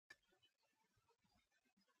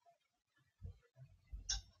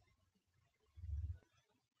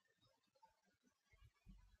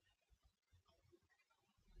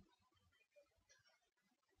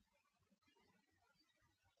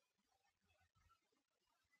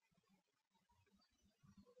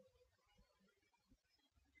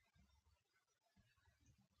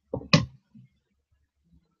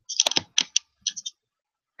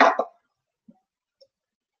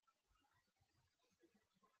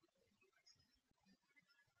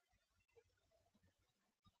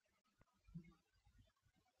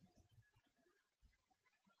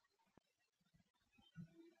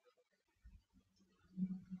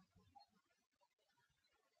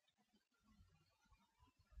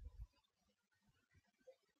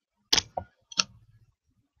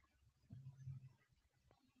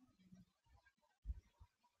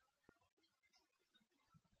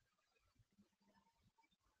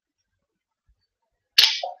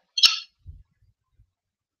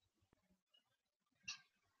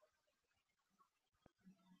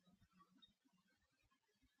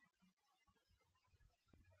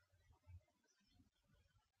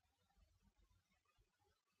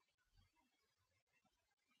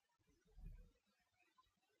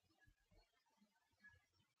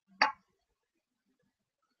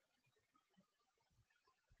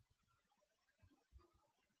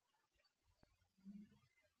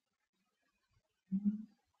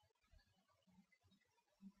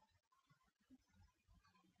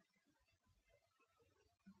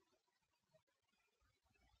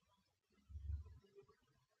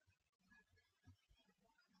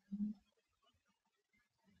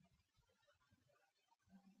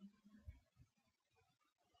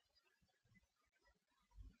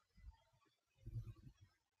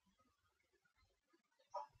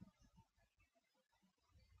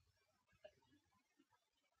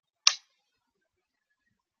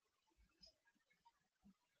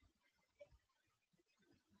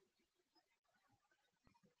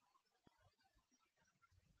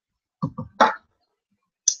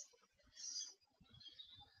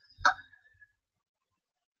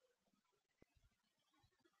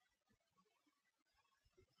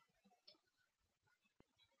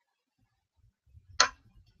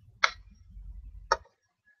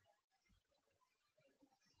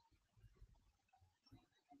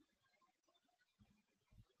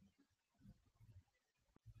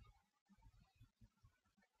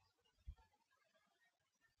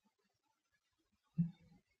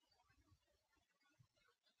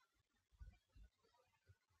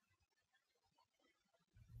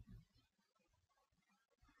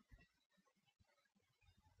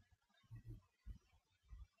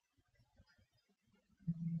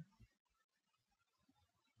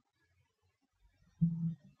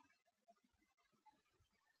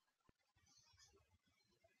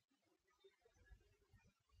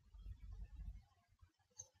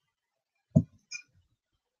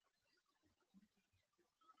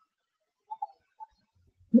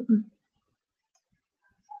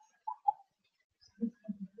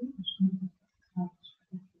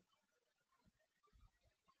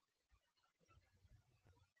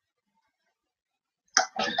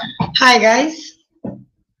Hi guys.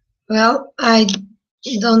 Well, I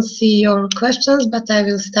don't see your questions, but I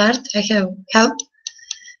will start. I have help.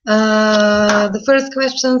 The first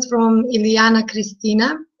questions from Iliana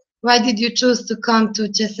Cristina. Why did you choose to come to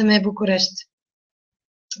CSMB Bucuresti?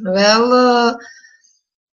 Well,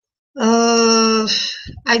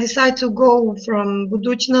 I decided to go from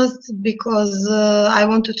Budućnost because I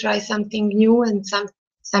want to try something new and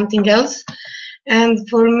something else. And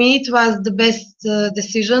for me, it was the best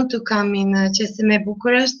decision to come in CSMB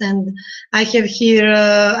Bucharest. And I have here,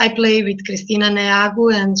 I play with Cristina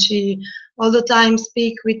Neagu, and she all the time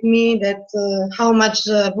speak with me that how much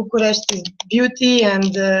Bucharest is beauty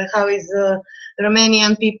and how is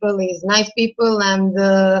Romanian people is nice people. And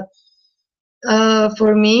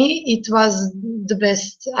for me, it was the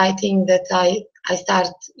best. I think that I start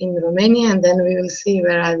in Romania, and then we will see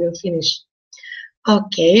where I will finish.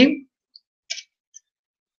 Okay.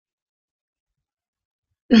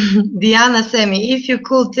 Diana Semi, if you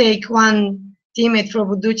could take one teammate from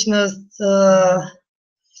Budućnost,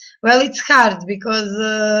 well, it's hard because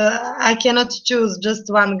I cannot choose just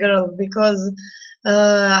one girl because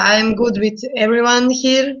I'm good with everyone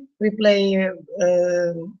here. We play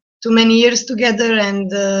too many years together, and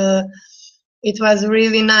it was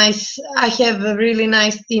really nice. I have a really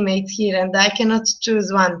nice teammate here, and I cannot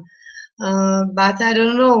choose one. But I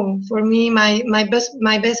don't know. For me, my best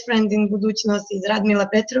friend in Budućnost is Radmila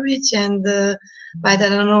Petrovic, and but I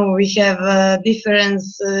don't know. We have a different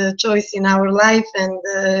choice in our life, and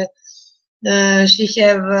she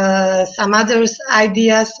have some other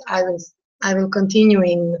ideas. I will continue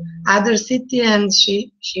in other city, and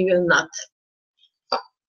she will not.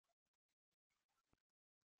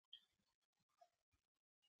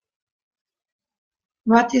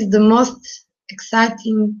 What is the most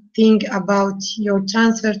exciting thing about your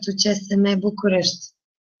transfer to CSMB Bucharest?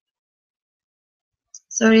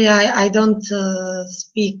 Sorry, I don't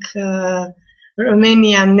speak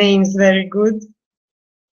Romanian names very good.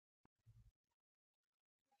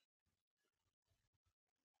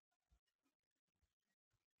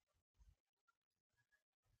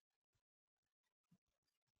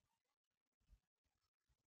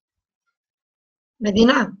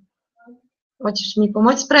 Medina, hoćeš mi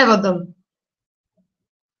pomoći s prevodom?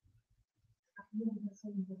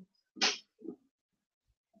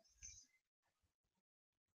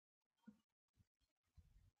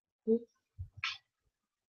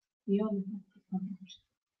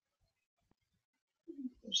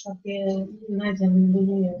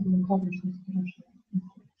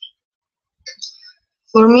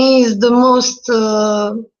 For me, is the most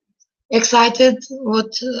excited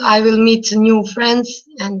what I will meet new friends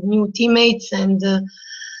and new teammates, and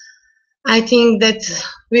I think that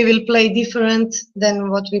we will play different than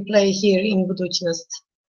what we play here in Budućnost.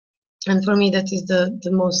 And for me, that is the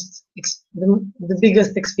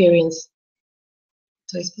biggest experience.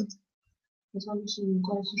 Deci am și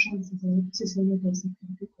care sunt șanse să se vede să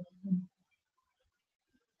fie.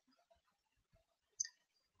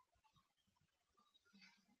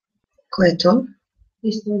 Което?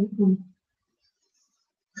 Este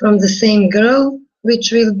From the same girl,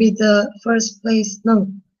 which will be the first place? No.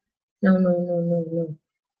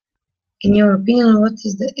 In your opinion, what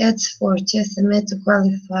is the odds for CSMB to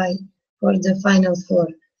qualify for the final four?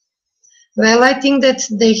 Well, I think that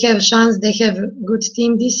they have chance. They have a good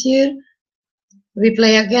team this year. We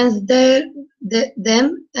play against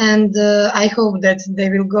them, and I hope that they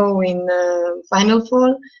will go in final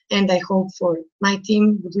four. And I hope for my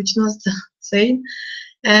team, Budućnost, same.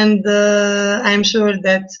 And I'm sure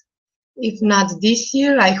that if not this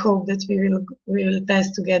year, I hope that we will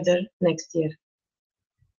pass together next year.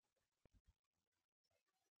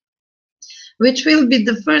 Which will be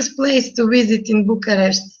the first place to visit in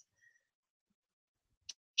Bucharest?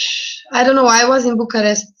 I don't know. I was in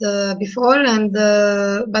Bucharest before, and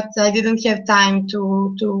but I didn't have time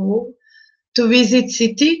to visit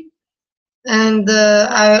city. And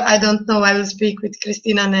I don't know. I will speak with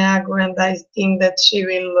Cristina Neagu, and I think that she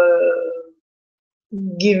will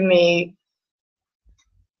give me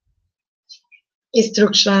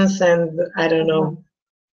instructions and I don't know,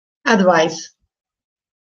 advice.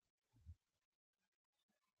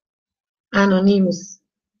 Anonymous.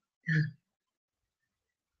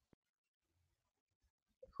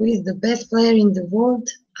 Who is the best player in the world?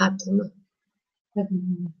 I don't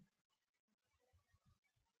know.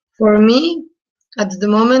 For me, at the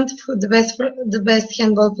moment, the best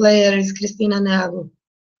handball player is Cristina Neagu.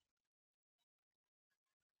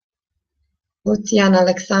 Lucian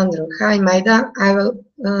Alexandru. Hi, Majda.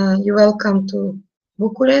 You welcome to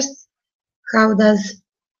Bucurest. How does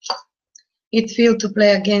it feel to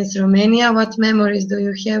play against Romania? What memories do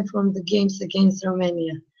you have from the games against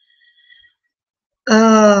Romania?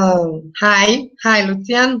 Hi,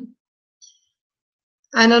 Lucian.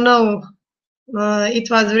 I don't know. It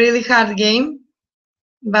was a really hard game,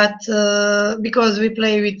 but because we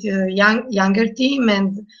play with younger team,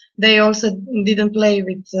 and they also didn't play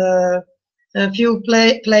with a few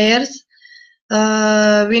players.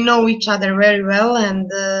 We know each other very well, and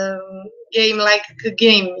game like a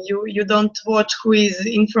game. You don't watch who is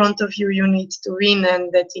in front of you. You need to win,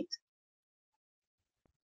 and that's it.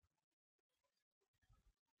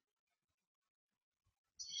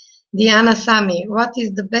 Diana Sami, what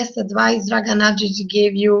is the best advice Dragan Agic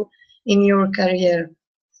gave you in your career?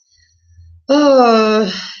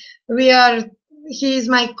 He is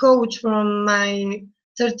my coach from my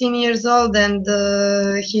 13 years old, and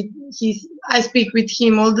I speak with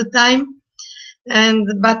him all the time.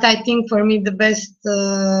 But I think for me the best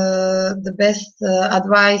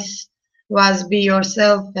advice was be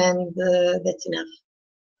yourself, and that's enough.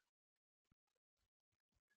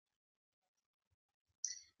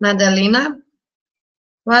 Madalina,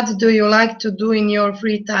 what do you like to do in your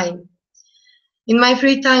free time? In my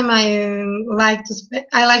free time, I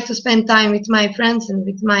like to spend time with my friends and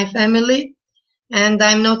with my family. And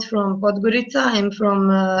I'm not from Podgorica. I'm from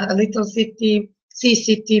a little sea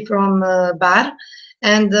city from Bar.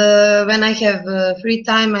 And when I have free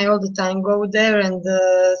time, I all the time go there and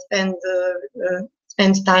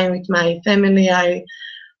spend time with my family.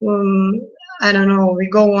 I don't know, we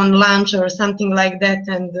go on lunch or something like that,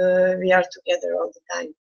 and we are together all the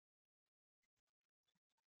time.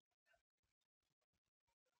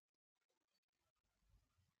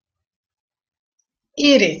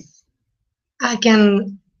 Iris, I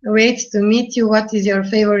can wait to meet you. What is your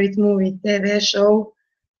favorite movie, TV show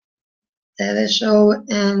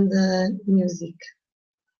and music?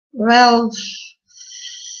 Well,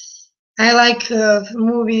 I like a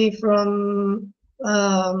movie from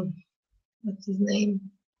what's his name?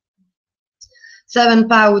 7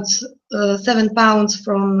 pounds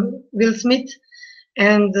from Will Smith,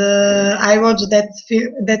 and I watched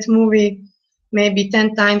that movie maybe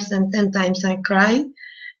 10 times, and 10 times I cry.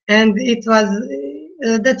 And it was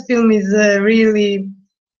that film is really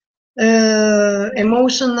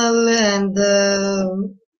emotional, and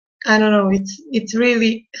I don't know. It's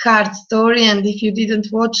really hard story, and if you didn't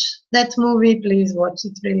watch that movie, please watch.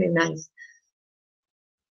 It's really nice.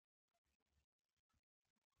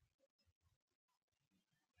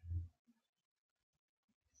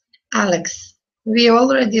 Alex, we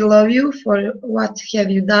already love you for what have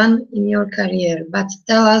you done in your career, but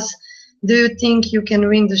tell us, do you think you can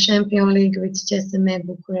win the Champion League with CSMB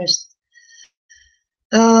Bucuresti?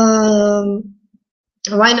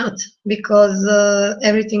 Why not? Because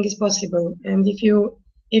everything is possible, and if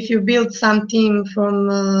you build some team from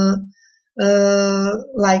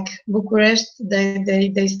like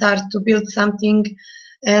Bucuresti, they start to build something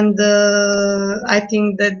and I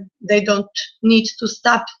think that they don't need to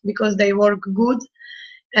stop because they work good,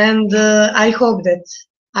 and I hope that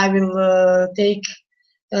I will take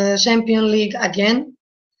Champion League again.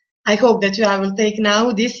 I hope that I will take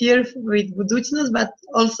now this year with Budućnost, but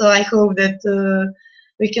also I hope that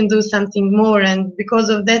we can do something more. And because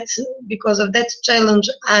of that challenge,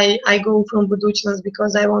 I go from Budućnost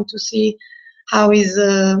because I want to see how is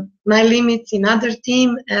my limits in other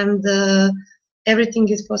team, and everything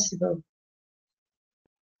is possible.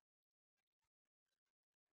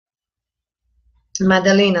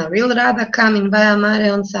 Madalena, will Rada come in Baia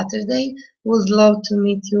Mare on Saturday? Would love to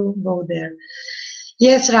meet you both there.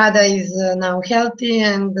 Yes, Rada is now healthy,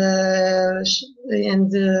 and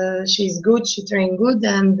she's good. She trained good,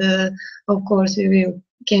 and of course we will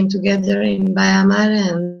came together in Baia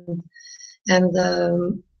Mare, and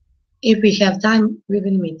if we have time, we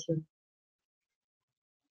will meet you.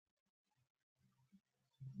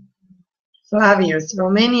 Flavius,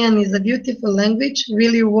 Romanian is a beautiful language.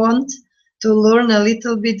 Will you want to learn a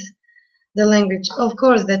little bit the language? Of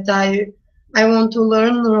course, that I want to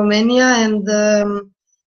learn Romania, and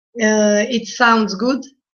it sounds good.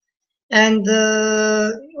 And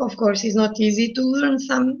of course, it's not easy to learn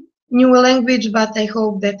some new language, but I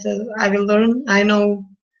hope that I will learn. I know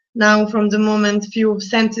now from the moment few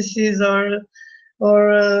sentences, or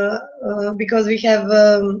because we have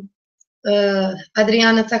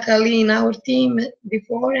Adriana Zacali in our team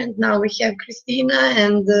before, and now we have Christina,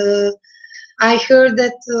 and I heard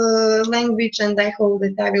that language, and I hope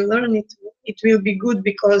that I will learn it. It will be good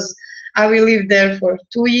because I will live there for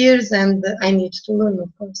 2 years, and I need to learn,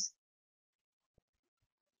 of course.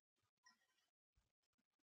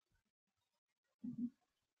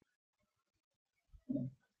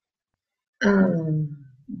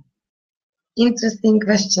 Interesting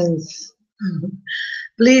questions.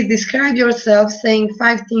 Please describe yourself saying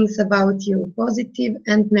 5 things about you, positive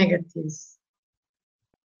and negatives.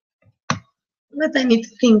 But I need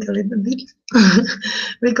to think a little bit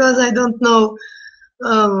because I don't know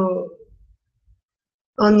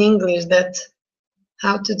on English that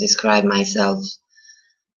how to describe myself.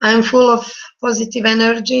 I'm full of positive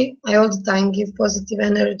energy. I all the time give positive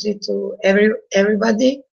energy to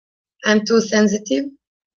everybody. I'm too sensitive,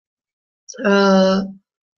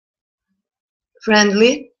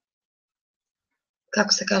 friendly.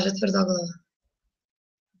 Kako se kaže tvrdoglava?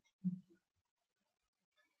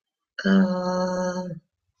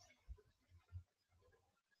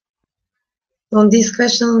 On this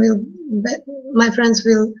question, my friends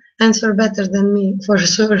will answer better than me, for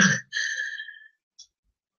sure.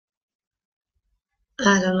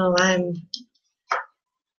 I don't know.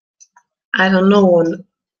 I don't know on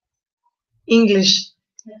English.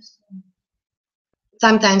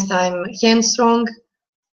 Sometimes I'm hand-strong,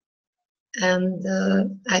 and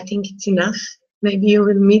I think it's enough. Maybe you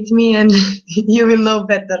will meet me and you will know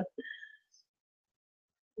better.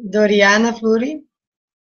 Doriana Fluri,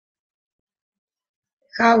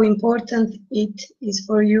 how important it is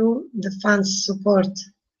for you, the fans' support?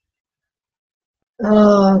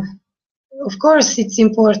 Of course, it's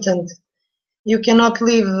important. You cannot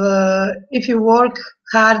live if you work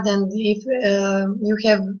hard, and if you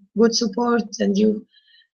have good support,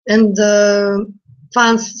 and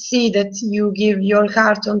fans see that you give your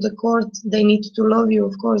heart on the court. They need to love you,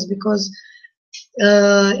 of course, because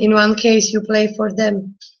in one case you play for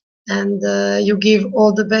them, and you give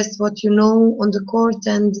all the best what you know on the court,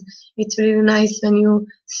 and it's really nice when you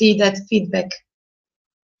see that feedback.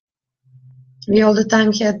 We all the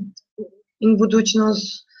time had in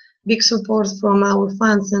Budućnost big support from our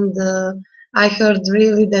fans, and I heard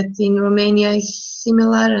really that in Romania is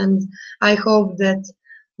similar, and I hope that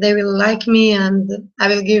they will like me, and I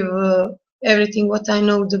will give everything what I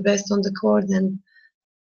know the best on the court, and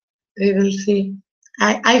we will see.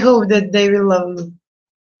 I hope that they will love me.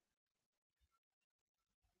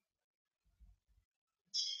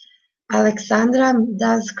 Alexandra,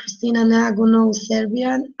 does Christina Neagu know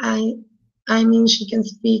Serbian? I mean, she can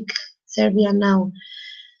speak Serbian now.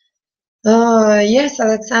 Yes,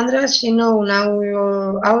 Alexandra, she knows now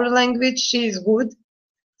our language. She is good.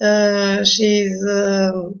 She's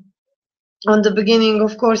on the beginning,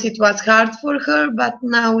 of course, it was hard for her, but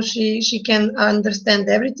now she can understand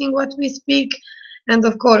everything what we speak, and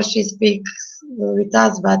of course she speaks with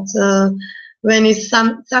us. But when it's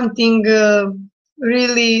something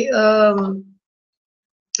really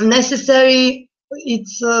necessary,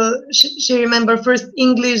 it's she remember first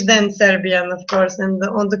English, then Serbian, of course, and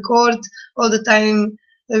on the court all the time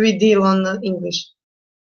we deal on English.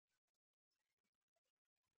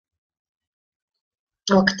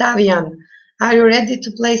 Octavian, Are you ready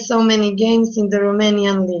to play so many games in the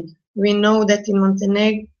Romanian league? We know that in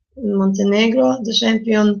Montenegro the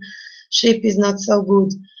championship is not so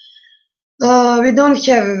good. We don't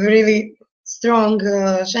have a really strong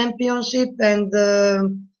championship, and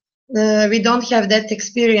we don't have that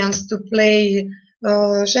experience to play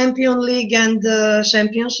champion league and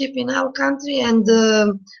championship in our country, and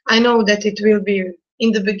I know that it will be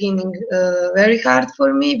in the beginning very hard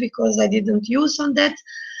for me because I didn't use on that,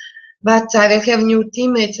 but I will have new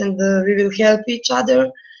teammates and we will help each other,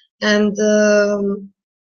 and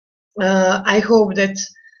I hope that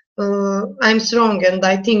I'm strong, and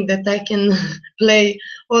I think that I can play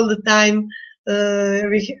all the time.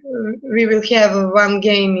 We will have one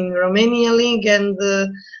game in Romania League and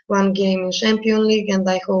one game in Champion League, and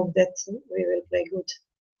I hope that we will play good.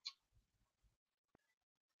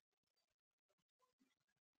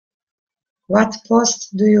 What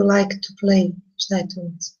post do you like to play?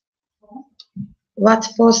 What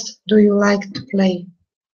post do you like to play?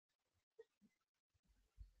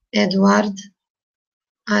 Edward,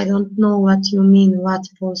 I don't know what you mean. What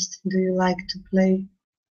post do you like to play?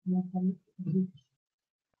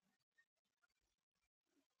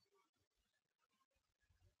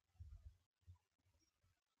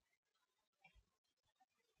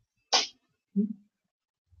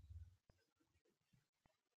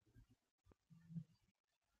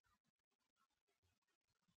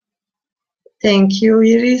 Thank you,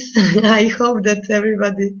 Iris. I hope that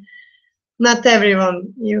everybody, not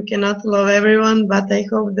everyone, you cannot love everyone, but I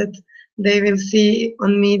hope that they will see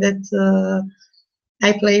on me that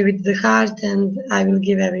I play with the heart and I will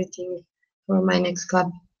give everything for my next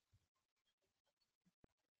club.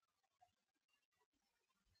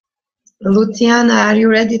 Luciana, are you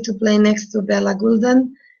ready to play next to Bella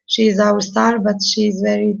Gulden? She is our star, but she is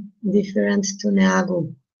very different to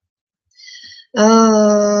Neagu.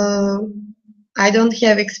 I don't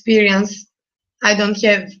have experience. I don't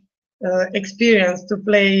have experience to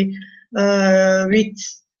play with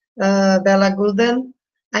Bella Gulden.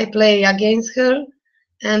 I play against her,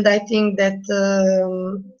 and I think that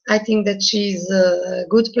she's a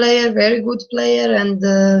good player, very good player, and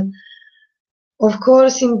of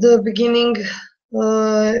course, in the beginning,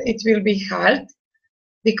 it will be hard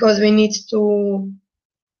because we need to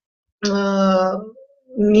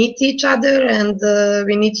meet each other, and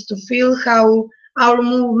we need to feel how our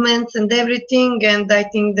movements and everything, and I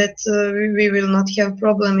think that we will not have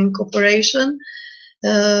problem in cooperation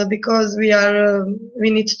because we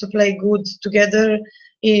need to play good together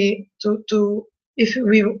if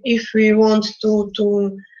we want to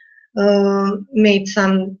make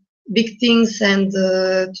some big things and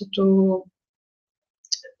to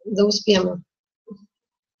uspijemo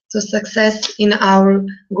to success in our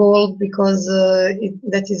goal, because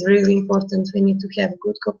that is really important. We need to have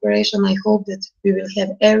good cooperation. I hope that we will have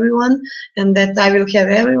everyone, and that I will have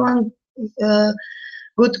everyone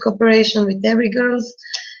good cooperation with every girls.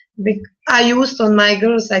 I used on my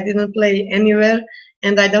girls, I didn't play anywhere,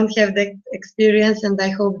 and I don't have that experience, and I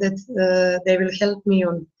hope that they will help me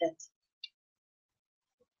on that.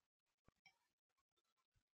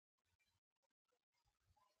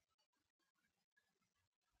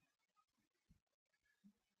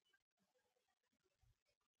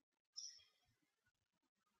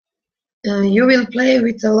 You will play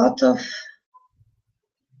with a lot of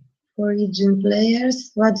origin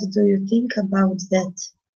players. What do you think about that?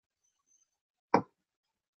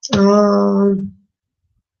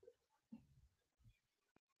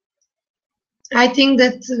 I think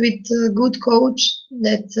that with a good coach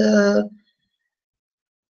that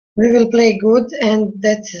we will play good, and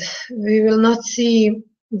that we will not see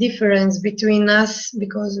difference between us,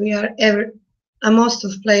 because we are most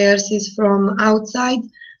of players is from outside.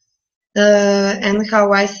 And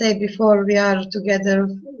how I say before, we are together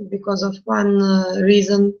because of one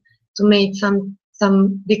reason, to make some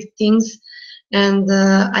big things, and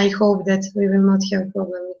I hope that we will not have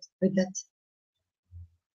problem with that.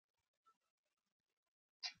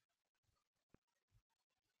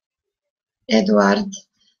 Edward,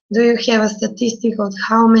 do you have a statistic of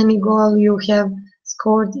how many goals you have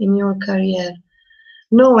scored in your career?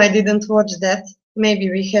 No, I didn't watch that. Maybe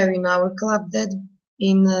we have in our club that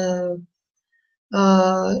in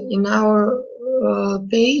our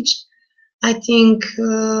page. I think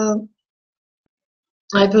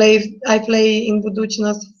I play in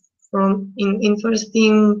Budućnost from in first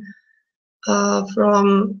team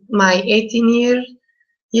from my 18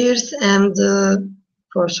 years, and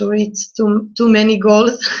for sure it's too many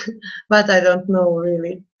goals, but I don't know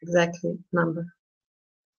really exactly number.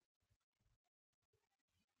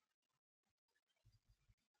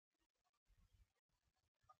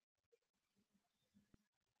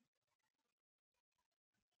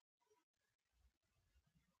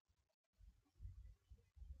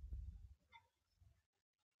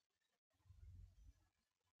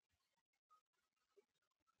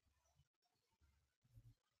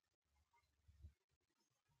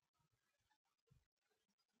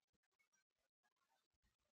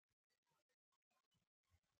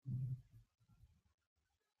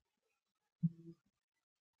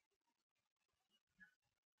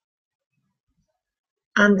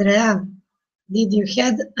 Andrea, did you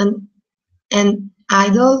had an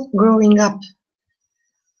idol growing up?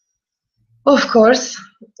 Of course,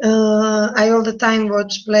 I all the time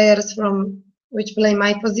watch players from which play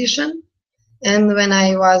my position. And when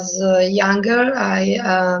I was younger,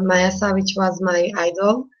 Maya Savic was my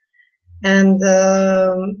idol. And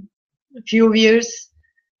a few years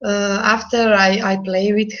after, I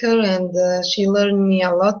play with her, and she learned me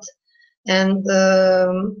a lot. And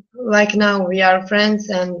like now, we are friends,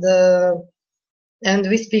 and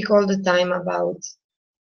we speak all the time about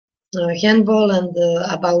handball and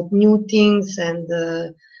about new things. And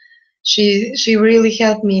she really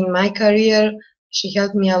helped me in my career. She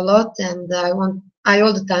helped me a lot, and I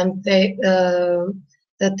all the time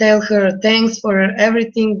tell her thanks for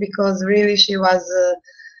everything, because really she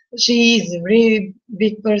is a really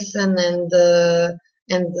big person and a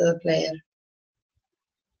player.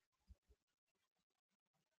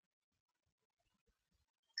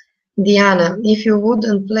 Diana, if you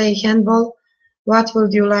wouldn't play handball, what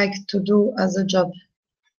would you like to do as a job?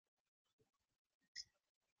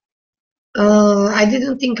 I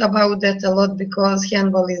didn't think about that a lot, because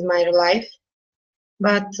handball is my life.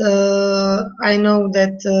 But I know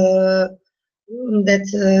that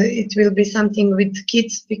it will be something with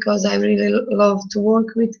kids, because I really love to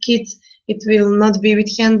work with kids. It will not be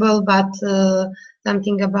with handball, but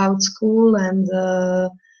something about school and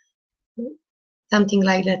something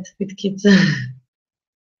like that with kids.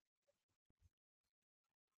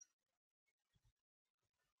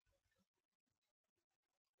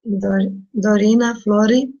 Dorina,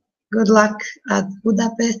 Flori, good luck at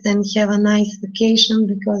Budapest and have a nice vacation,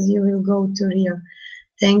 because you will go to Rio.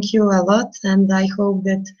 Thank you a lot, and I hope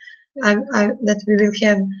that that we will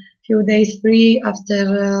have few days free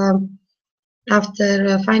after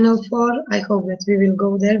Final Four. I hope that we will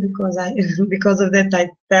go there, because because of that I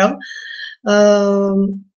tell.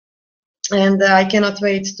 And I cannot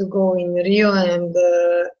wait to go in Rio, and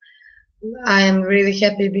I am really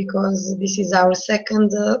happy, because this is our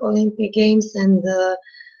second Olympic Games, and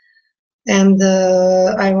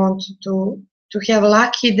I want to have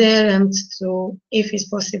lucky there, and to, if it's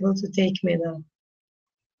possible, to take medal.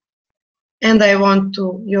 And I want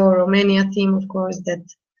to your Romania team, of course, that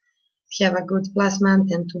have a good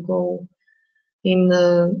placement and to go in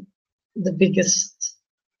the biggest,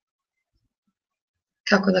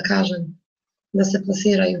 kako da kažem, da se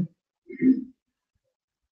plasiraju.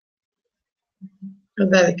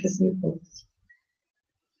 Velike su.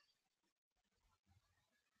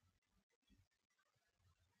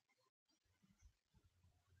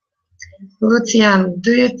 Lucian,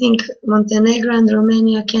 do you think Montenegro and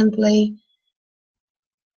Romania can play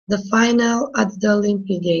the final at the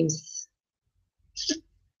Olympic Games?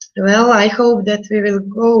 Well, I hope that we will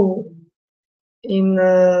go in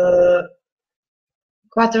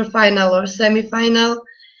quarterfinal or semi-final,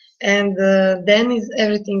 and then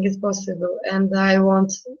everything is possible. And I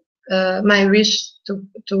want my wish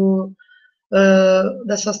to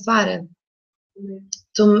da se ostvare,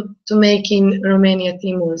 to make in Romania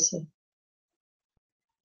team also.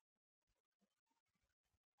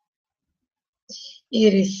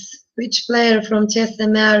 Iris, which player from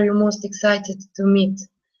CSMB are you most excited to meet?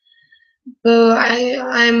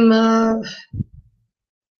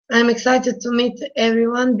 I'm excited to meet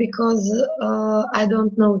everyone, because I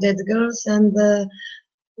don't know that girls, and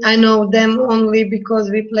I know them only because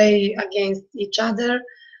we play against each other.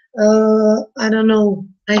 I don't know.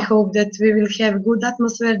 I hope that we will have good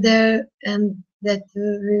atmosphere there, and that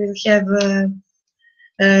we will have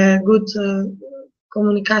good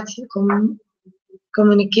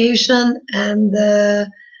communication, and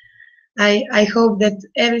I hope that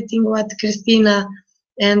everything what Cristina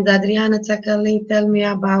and Adriana Tsakali tell me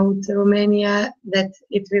about Romania, that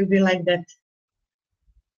it will be like that.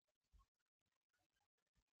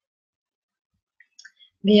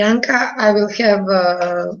 Bianca, I will have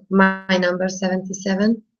my number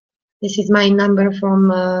 77. This is my number from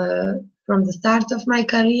the start of my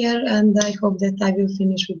career, and I hope that I will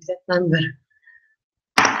finish with that number.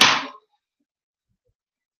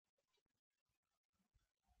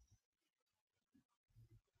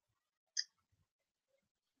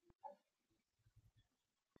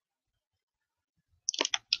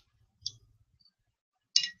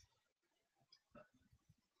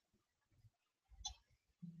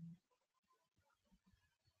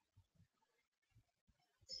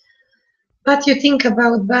 What do you think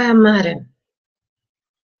about Baia Mare?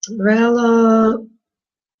 Well,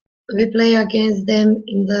 we play against them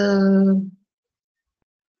in the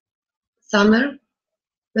summer,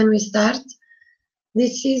 when we start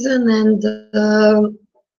this season, and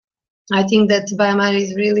I think that Weimar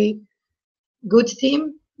is really good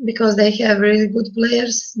team because they have really good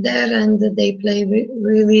players there, and they play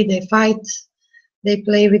really, they fight, they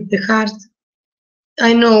play with the heart.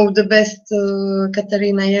 I know the best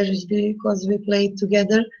Katarina Ježić because we played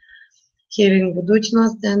together here in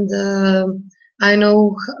Budućnost, and I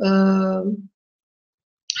know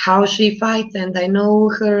how she fights, and I know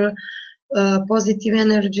her positive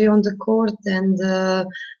energy on the court, and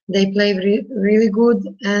they play really good,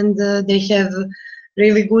 and they have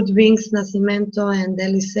really good wings, Nascimento and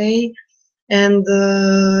Elisei, and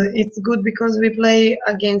it's good because we play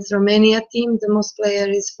against Romania team. The most player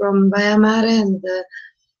is from Baia and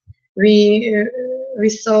we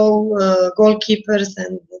saw goalkeepers,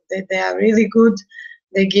 and they are really good.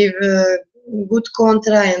 They give good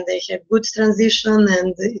contra, and they have good transition,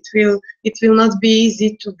 and it will not be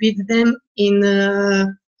easy to beat them in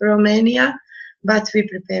Romania, but we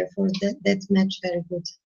prepare for that match very good.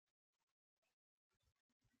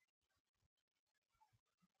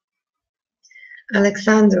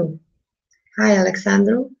 Alexandru. Hi,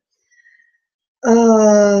 Alexandru.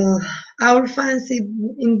 Our fans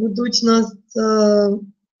in Budućnost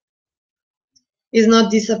is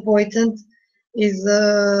not disappointed, is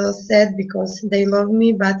sad because they love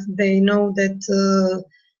me, but they know that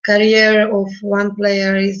career of one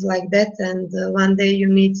player is like that, and one day you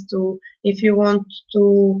need to, if you want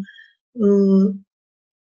to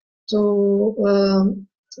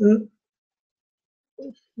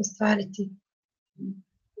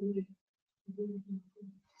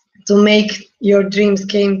make your dreams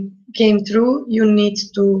came true, you need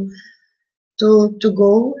to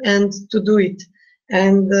go and to do it.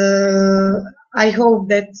 And I hope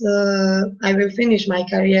that I will finish my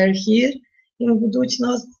career here in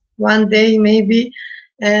Budućnost one day maybe,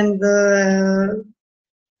 and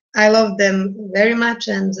I love them very much,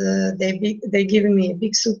 and they give me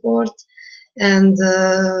big support, and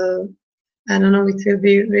I don't know, it will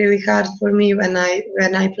be really hard for me when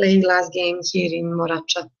I play last game here in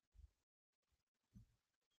Morača.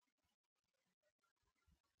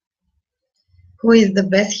 Who is the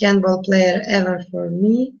best handball player ever for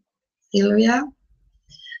me? Silvia.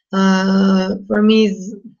 For me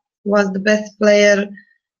was the best player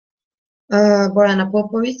Bojana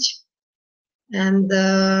Popovic, and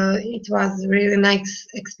it was really nice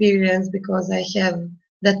experience because I have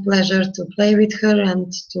that pleasure to play with her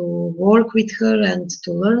and to work with her and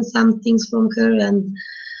to learn some things from her, and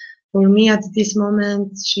for me at this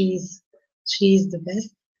moment she is the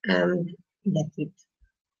best, and that's it.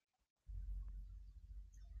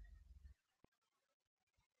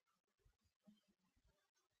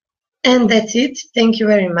 And that's it. Thank you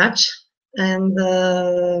very much. And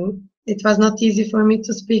it was not easy for me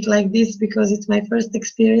to speak like this because it's my first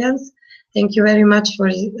experience. Thank you very much for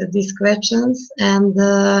these questions, and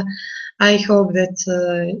I hope that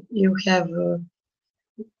you have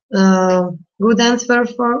good answer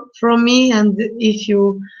from me, and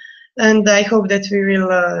I hope that we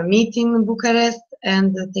will meet in Bucharest,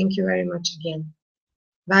 and thank you very much again.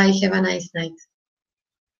 Bye, have a nice night.